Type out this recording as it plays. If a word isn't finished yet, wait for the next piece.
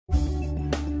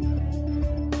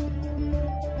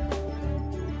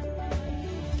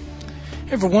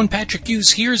Hey everyone, Patrick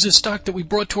Hughes. Here's a stock that we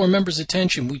brought to our members'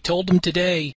 attention. We told them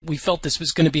today we felt this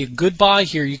was going to be a good buy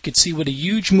here. You could see what a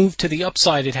huge move to the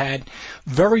upside it had.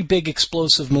 Very big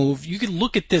explosive move. You could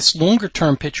look at this longer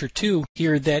term picture too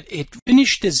here, that it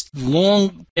finished this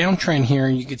long downtrend here,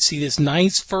 and you could see this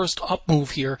nice first up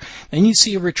move here. Then you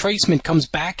see a retracement, comes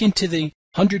back into the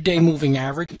 100-day moving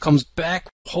average, comes back,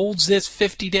 holds this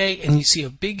 50-day, and you see a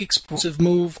big explosive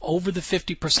move over the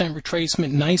 50%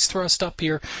 retracement. Nice thrust up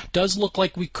here. Does look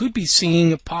like we could be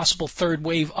seeing a possible third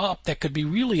wave up. That could be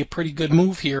really a pretty good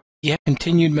move here. You have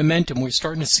continued momentum. We're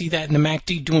starting to see that in the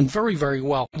MACD doing very, very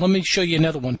well. Let me show you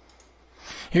another one.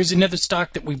 Here's another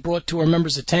stock that we brought to our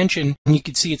members' attention, and you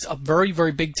can see it's up very,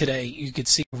 very big today. You can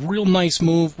see a real nice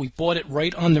move. We bought it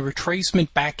right on the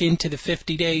retracement back into the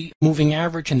 50-day moving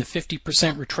average, and the 50%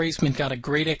 retracement got a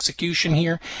great execution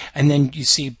here. And then you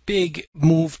see a big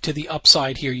move to the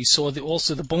upside here. You saw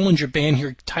also the Bollinger Band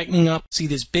here tightening up. See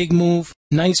this big move.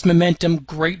 Nice momentum,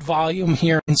 great volume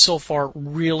here, and so far,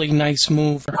 really nice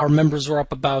move. Our members are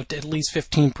up about at least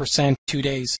 15% 2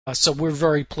 days, so we're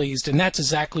very pleased, and that's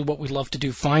exactly what we love to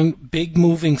do. Find big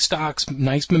moving stocks,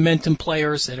 nice momentum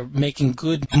players that are making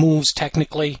good moves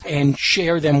technically, and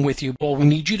share them with you. Well, we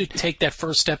need you to take that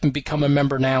first step and become a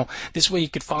member now. This way you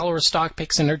could follow our stock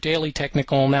picks and our daily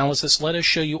technical analysis. Let us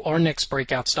show you our next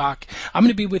breakout stock. I'm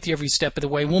going to be with you every step of the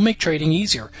way. We'll make trading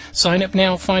easier. Sign up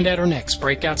now, find out our next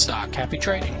breakout stock. Happy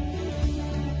trading.